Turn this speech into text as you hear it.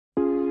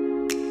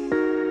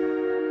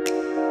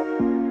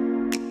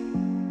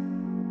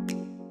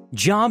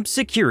Job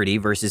security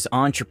versus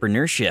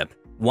entrepreneurship.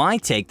 Why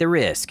take the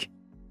risk?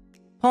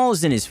 Paul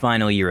is in his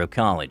final year of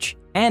college,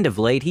 and of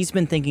late he's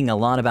been thinking a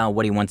lot about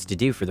what he wants to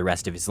do for the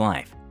rest of his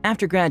life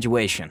after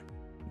graduation.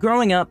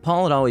 Growing up,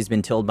 Paul had always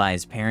been told by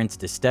his parents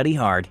to study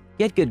hard,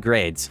 get good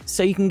grades,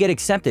 so you can get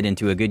accepted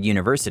into a good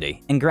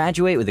university and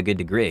graduate with a good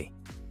degree.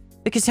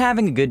 Because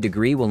having a good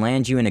degree will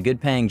land you in a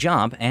good paying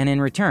job and in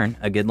return,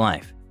 a good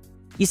life.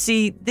 You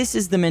see, this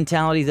is the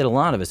mentality that a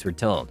lot of us were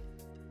told.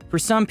 For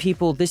some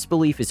people, this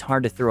belief is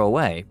hard to throw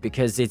away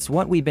because it's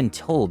what we've been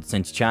told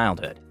since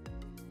childhood.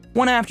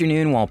 One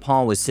afternoon, while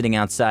Paul was sitting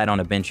outside on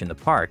a bench in the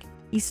park,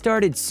 he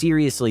started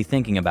seriously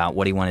thinking about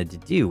what he wanted to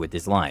do with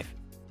his life.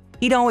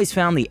 He'd always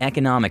found the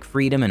economic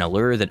freedom and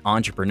allure that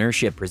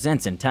entrepreneurship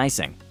presents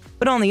enticing.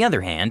 But on the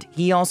other hand,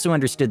 he also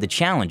understood the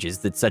challenges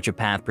that such a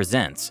path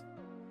presents.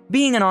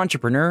 Being an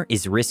entrepreneur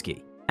is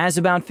risky, as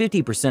about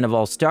 50% of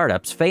all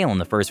startups fail in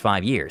the first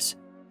 5 years.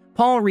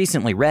 Paul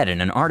recently read in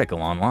an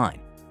article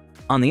online.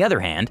 On the other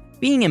hand,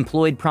 being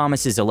employed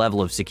promises a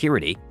level of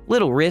security,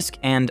 little risk,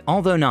 and,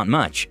 although not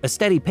much, a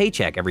steady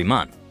paycheck every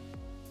month.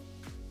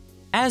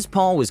 As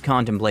Paul was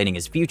contemplating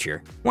his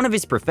future, one of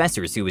his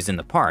professors who was in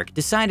the park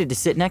decided to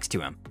sit next to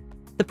him.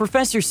 The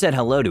professor said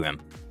hello to him.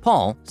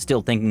 Paul,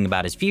 still thinking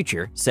about his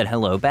future, said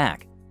hello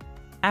back.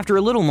 After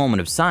a little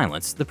moment of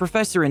silence, the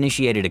professor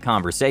initiated a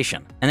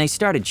conversation, and they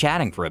started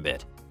chatting for a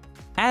bit.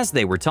 As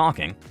they were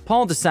talking,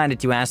 Paul decided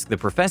to ask the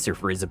professor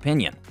for his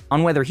opinion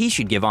on whether he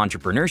should give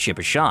entrepreneurship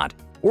a shot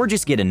or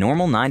just get a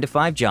normal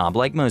 9-to-5 job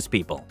like most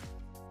people.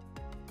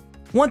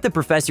 What the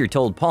professor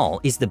told Paul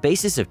is the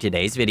basis of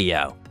today's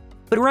video.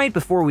 But right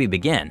before we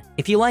begin,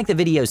 if you like the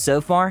video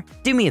so far,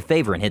 do me a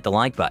favor and hit the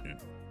like button.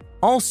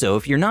 Also,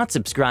 if you're not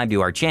subscribed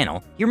to our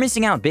channel, you're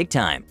missing out big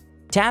time.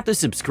 Tap the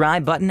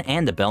subscribe button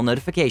and the bell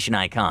notification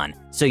icon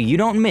so you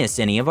don't miss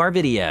any of our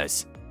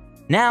videos.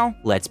 Now,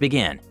 let's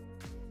begin.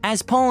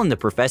 As Paul and the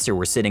professor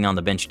were sitting on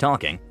the bench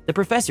talking, the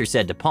professor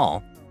said to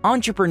Paul,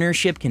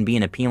 "Entrepreneurship can be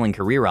an appealing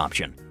career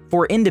option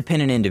for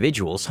independent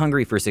individuals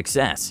hungry for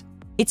success.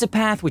 It's a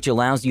path which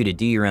allows you to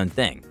do your own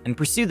thing and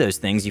pursue those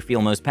things you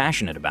feel most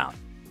passionate about."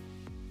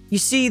 You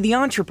see, the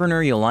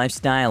entrepreneurial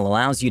lifestyle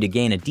allows you to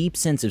gain a deep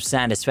sense of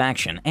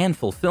satisfaction and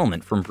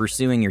fulfillment from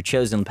pursuing your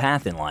chosen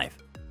path in life,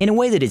 in a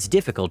way that is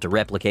difficult to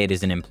replicate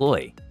as an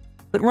employee.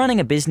 But running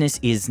a business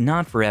is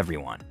not for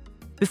everyone.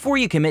 Before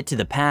you commit to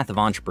the path of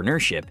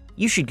entrepreneurship,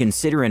 you should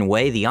consider and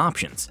weigh the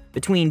options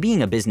between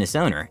being a business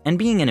owner and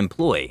being an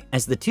employee,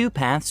 as the two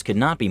paths could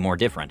not be more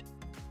different.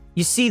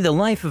 You see, the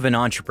life of an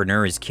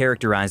entrepreneur is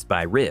characterized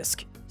by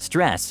risk,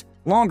 stress,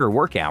 longer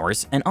work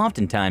hours, and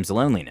oftentimes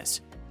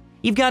loneliness.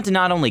 You've got to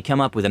not only come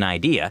up with an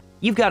idea,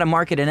 you've got to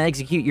market and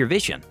execute your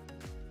vision.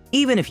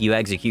 Even if you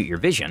execute your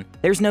vision,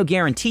 there's no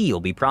guarantee you'll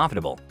be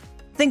profitable.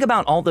 Think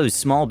about all those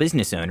small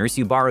business owners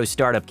who borrow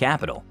startup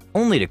capital,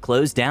 only to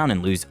close down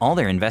and lose all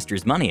their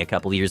investors' money a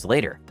couple years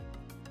later.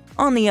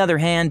 On the other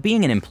hand,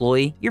 being an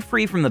employee, you're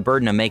free from the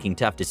burden of making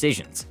tough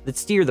decisions that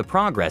steer the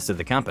progress of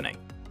the company.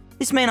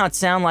 This may not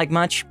sound like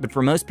much, but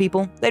for most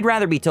people, they'd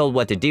rather be told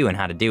what to do and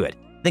how to do it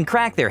than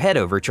crack their head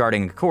over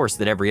charting a course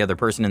that every other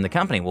person in the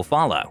company will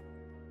follow.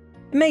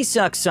 "It may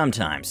suck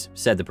sometimes,"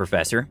 said the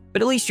professor,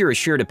 "but at least you're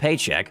assured a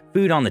paycheck,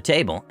 food on the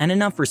table, and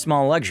enough for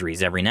small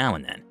luxuries every now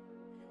and then."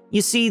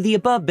 You see, the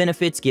above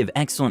benefits give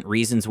excellent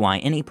reasons why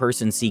any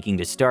person seeking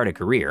to start a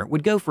career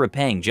would go for a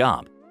paying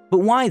job. But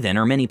why then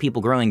are many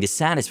people growing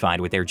dissatisfied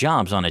with their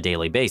jobs on a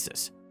daily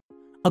basis?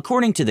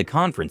 According to the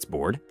Conference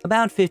Board,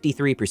 about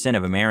 53%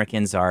 of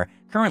Americans are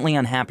currently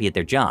unhappy at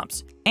their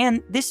jobs,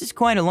 and this is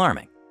quite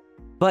alarming.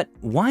 "But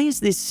why is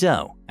this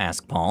so?"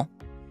 asked Paul.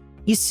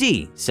 "You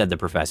see," said the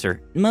professor,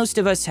 "most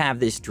of us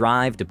have this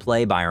drive to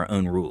play by our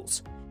own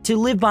rules, to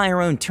live by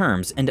our own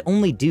terms and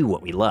only do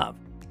what we love.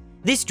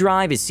 This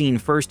drive is seen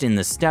first in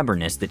the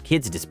stubbornness that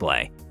kids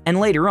display, and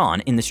later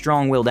on in the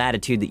strong-willed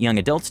attitude that young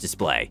adults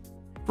display.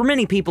 For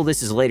many people,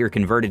 this is later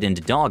converted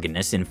into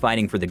doggedness in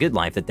fighting for the good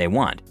life that they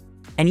want.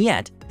 And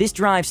yet, this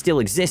drive still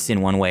exists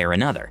in one way or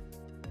another.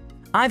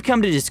 I've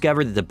come to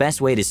discover that the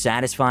best way to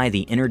satisfy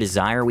the inner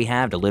desire we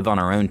have to live on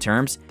our own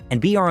terms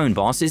and be our own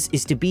bosses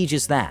is to be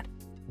just that.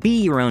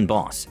 Be your own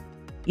boss.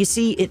 You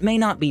see, it may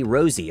not be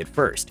rosy at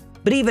first,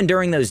 but even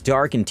during those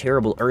dark and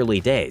terrible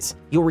early days,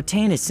 you'll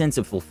retain a sense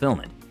of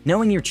fulfillment,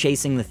 knowing you're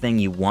chasing the thing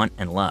you want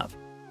and love.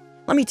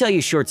 Let me tell you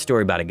a short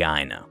story about a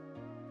guy I know.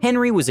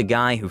 Henry was a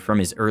guy who, from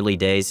his early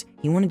days,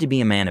 he wanted to be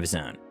a man of his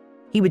own.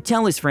 He would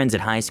tell his friends at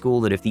high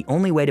school that if the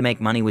only way to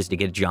make money was to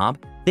get a job,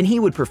 then he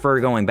would prefer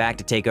going back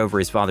to take over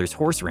his father's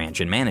horse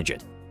ranch and manage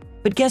it.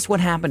 But guess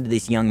what happened to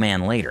this young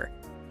man later?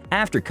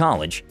 After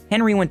college,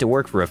 Henry went to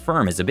work for a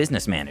firm as a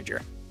business manager.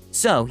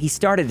 So he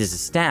started as a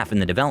staff in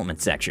the development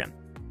section.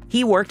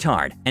 He worked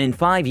hard, and in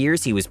 5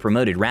 years he was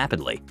promoted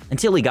rapidly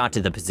until he got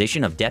to the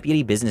position of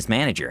deputy business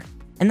manager.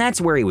 And that's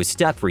where he was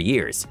stuck for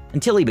years,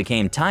 until he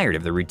became tired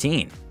of the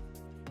routine.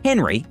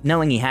 Henry,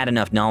 knowing he had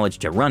enough knowledge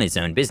to run his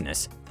own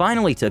business,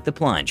 finally took the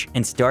plunge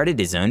and started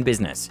his own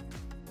business.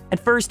 At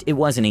first, it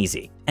wasn't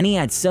easy, and he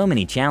had so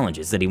many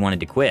challenges that he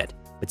wanted to quit,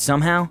 but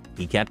somehow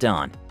he kept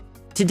on.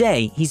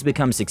 Today, he's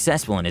become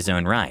successful in his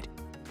own right.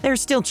 There are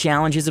still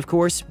challenges, of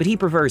course, but he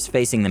prefers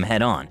facing them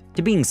head-on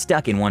to being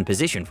stuck in one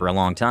position for a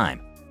long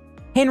time.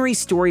 Henry's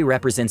story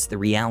represents the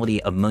reality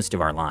of most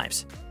of our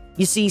lives.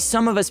 You see,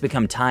 some of us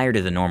become tired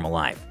of the normal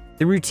life,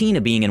 the routine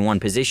of being in one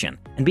position,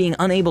 and being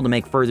unable to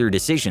make further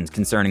decisions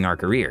concerning our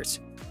careers.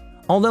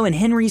 Although in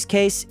Henry's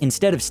case,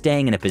 instead of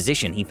staying in a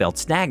position he felt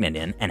stagnant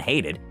in and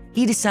hated,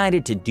 he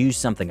decided to do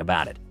something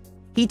about it.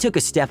 He took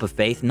a step of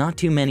faith not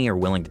too many are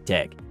willing to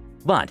take.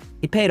 But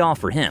it paid off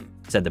for him,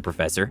 said the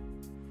professor.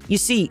 You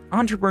see,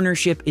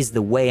 entrepreneurship is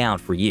the way out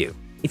for you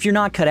if you're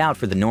not cut out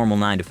for the normal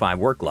 9-to-5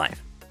 work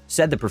life,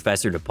 said the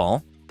professor to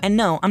Paul. And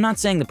no, I'm not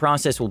saying the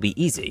process will be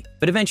easy,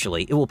 but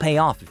eventually it will pay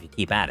off if you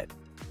keep at it.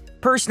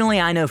 Personally,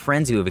 I know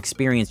friends who have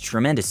experienced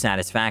tremendous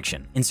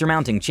satisfaction in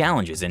surmounting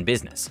challenges in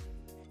business.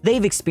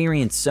 They've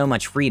experienced so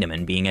much freedom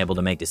in being able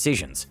to make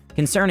decisions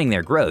concerning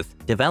their growth,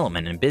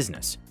 development, and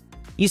business.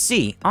 You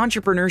see,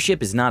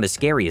 entrepreneurship is not as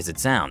scary as it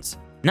sounds.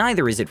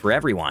 Neither is it for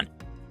everyone.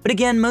 But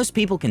again, most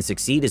people can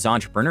succeed as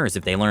entrepreneurs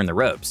if they learn the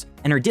ropes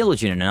and are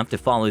diligent enough to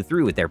follow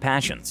through with their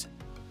passions.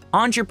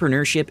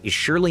 Entrepreneurship is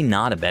surely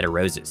not a bed of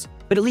roses,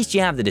 but at least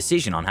you have the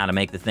decision on how to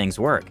make the things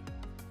work.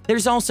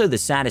 There's also the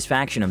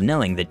satisfaction of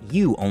knowing that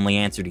you only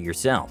answer to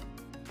yourself.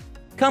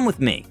 Come with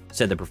me,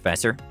 said the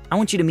professor. I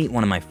want you to meet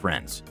one of my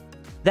friends.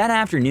 That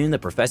afternoon, the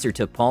professor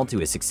took Paul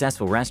to a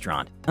successful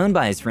restaurant owned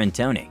by his friend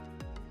Tony.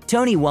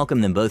 Tony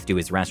welcomed them both to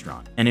his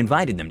restaurant and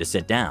invited them to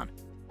sit down.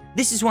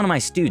 This is one of my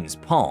students,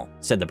 Paul,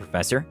 said the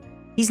professor.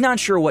 He's not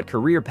sure what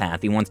career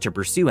path he wants to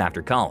pursue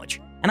after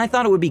college, and I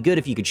thought it would be good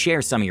if you could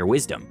share some of your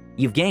wisdom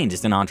you've gained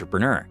as an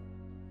entrepreneur.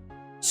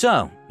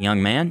 So,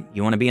 young man,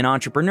 you want to be an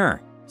entrepreneur,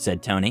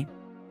 said Tony.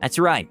 That's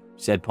right,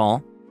 said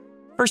Paul.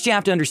 First, you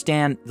have to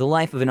understand the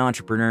life of an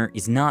entrepreneur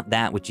is not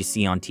that which you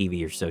see on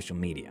TV or social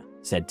media,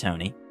 said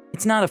Tony.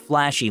 It's not a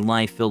flashy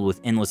life filled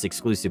with endless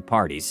exclusive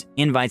parties,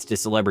 invites to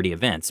celebrity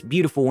events,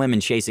 beautiful women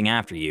chasing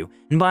after you,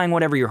 and buying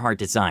whatever your heart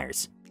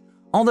desires.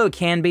 Although it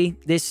can be,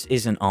 this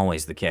isn't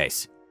always the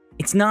case.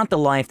 It's not the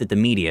life that the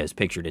media has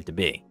pictured it to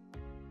be.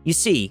 You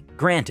see,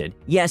 granted,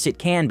 yes, it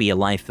can be a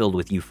life filled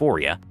with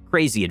euphoria,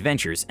 crazy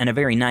adventures, and a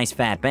very nice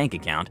fat bank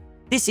account.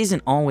 This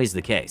isn't always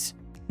the case.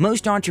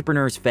 Most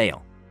entrepreneurs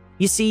fail.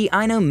 You see,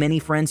 I know many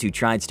friends who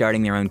tried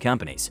starting their own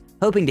companies,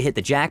 hoping to hit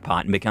the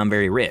jackpot and become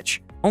very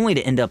rich, only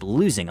to end up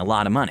losing a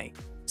lot of money.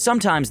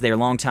 Sometimes their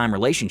long-time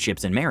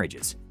relationships and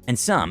marriages, and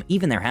some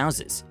even their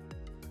houses.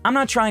 I'm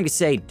not trying to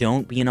say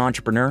don't be an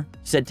entrepreneur,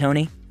 said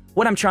Tony.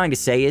 What I'm trying to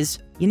say is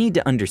you need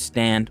to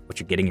understand what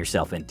you're getting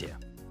yourself into.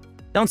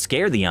 Don't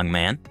scare the young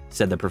man,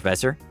 said the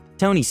professor.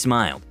 Tony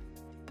smiled.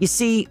 You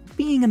see,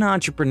 being an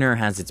entrepreneur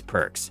has its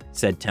perks,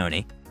 said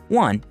Tony.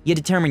 1, you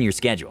determine your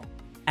schedule.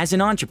 As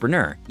an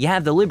entrepreneur, you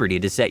have the liberty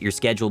to set your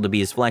schedule to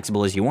be as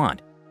flexible as you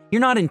want.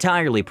 You're not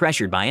entirely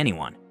pressured by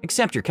anyone,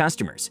 except your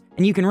customers,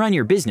 and you can run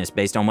your business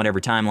based on whatever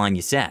timeline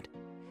you set.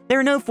 There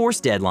are no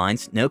forced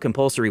deadlines, no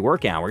compulsory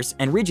work hours,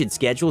 and rigid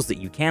schedules that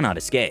you cannot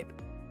escape.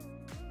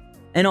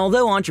 And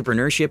although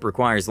entrepreneurship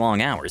requires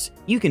long hours,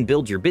 you can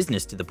build your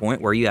business to the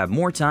point where you have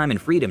more time and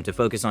freedom to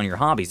focus on your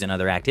hobbies and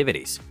other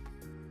activities.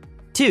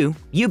 2,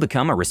 you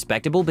become a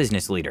respectable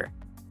business leader.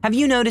 Have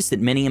you noticed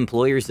that many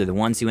employers are the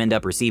ones who end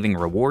up receiving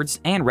rewards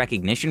and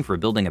recognition for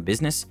building a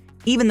business,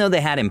 even though they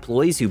had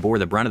employees who bore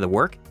the brunt of the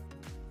work?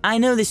 I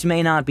know this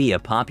may not be a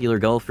popular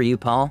goal for you,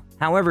 Paul.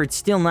 However, it's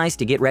still nice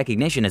to get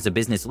recognition as a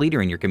business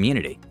leader in your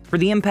community for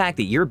the impact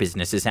that your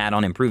business has had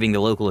on improving the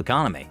local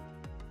economy.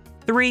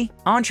 3,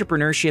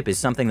 entrepreneurship is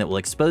something that will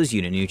expose you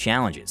to new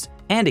challenges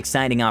and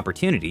exciting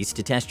opportunities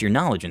to test your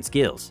knowledge and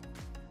skills.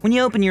 When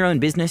you open your own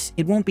business,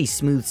 it won't be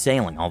smooth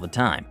sailing all the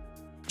time.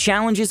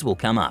 Challenges will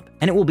come up,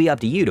 and it will be up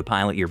to you to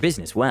pilot your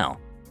business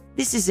well.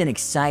 This is an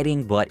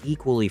exciting but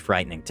equally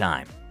frightening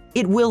time.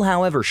 It will,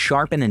 however,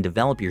 sharpen and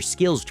develop your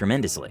skills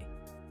tremendously.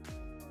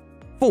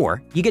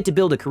 4, you get to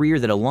build a career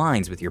that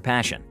aligns with your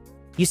passion.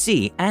 You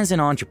see, as an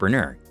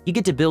entrepreneur, you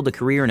get to build a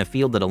career in a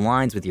field that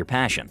aligns with your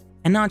passion,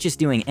 and not just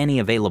doing any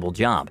available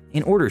job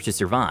in order to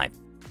survive.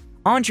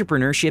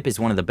 Entrepreneurship is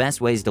one of the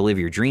best ways to live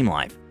your dream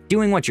life,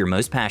 doing what you're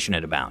most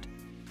passionate about.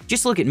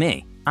 Just look at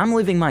me. I'm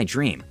living my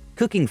dream,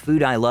 cooking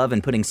food I love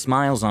and putting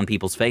smiles on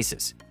people's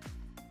faces.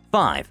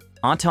 5,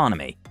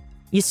 autonomy.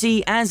 You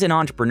see, as an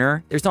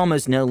entrepreneur, there's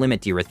almost no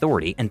limit to your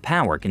authority and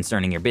power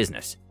concerning your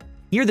business.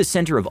 You're the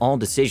center of all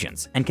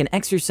decisions and can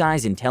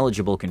exercise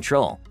intelligible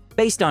control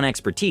based on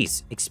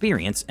expertise,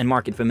 experience, and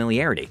market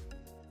familiarity.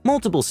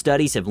 Multiple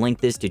studies have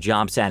linked this to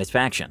job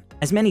satisfaction,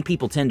 as many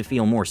people tend to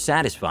feel more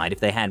satisfied if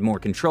they had more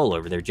control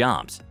over their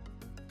jobs.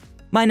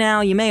 By now,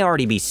 you may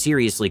already be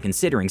seriously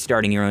considering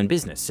starting your own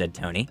business, said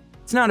Tony.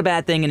 It's not a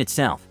bad thing in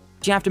itself,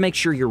 but you have to make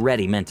sure you're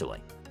ready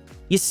mentally.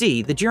 You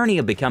see, the journey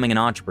of becoming an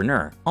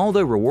entrepreneur,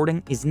 although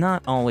rewarding, is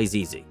not always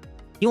easy.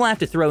 You'll have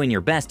to throw in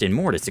your best and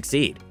more to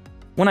succeed.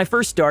 When I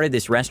first started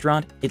this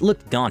restaurant, it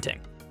looked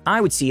daunting.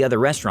 I would see other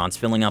restaurants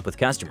filling up with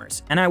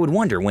customers, and I would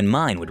wonder when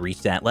mine would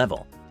reach that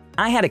level.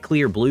 I had a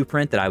clear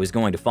blueprint that I was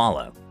going to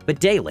follow, but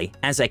daily,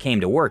 as I came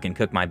to work and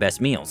cooked my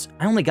best meals,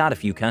 I only got a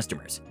few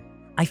customers.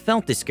 I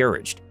felt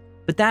discouraged,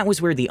 but that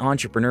was where the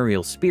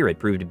entrepreneurial spirit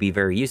proved to be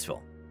very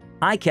useful.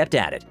 I kept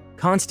at it,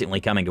 constantly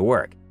coming to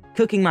work,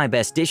 cooking my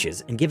best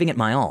dishes and giving it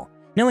my all,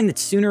 knowing that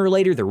sooner or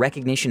later the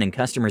recognition and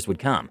customers would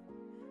come.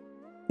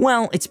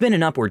 Well, it's been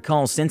an upward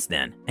call since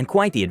then, and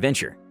quite the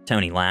adventure,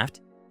 Tony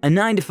laughed. A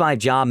 9-to-5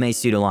 job may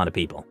suit a lot of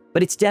people,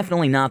 but it's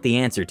definitely not the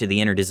answer to the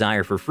inner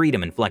desire for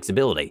freedom and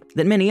flexibility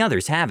that many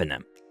others have in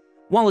them.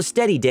 While a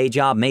steady day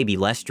job may be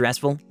less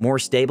stressful, more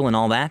stable and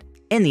all that,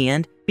 in the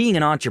end, being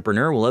an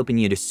entrepreneur will open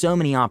you to so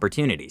many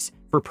opportunities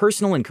for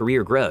personal and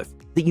career growth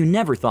that you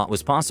never thought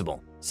was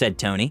possible, said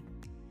Tony.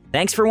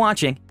 Thanks for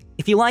watching.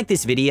 If you like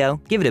this video,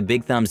 give it a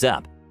big thumbs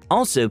up.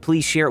 Also,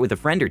 please share it with a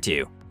friend or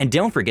two, and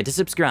don't forget to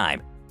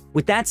subscribe.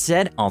 With that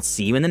said, I'll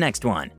see you in the next one.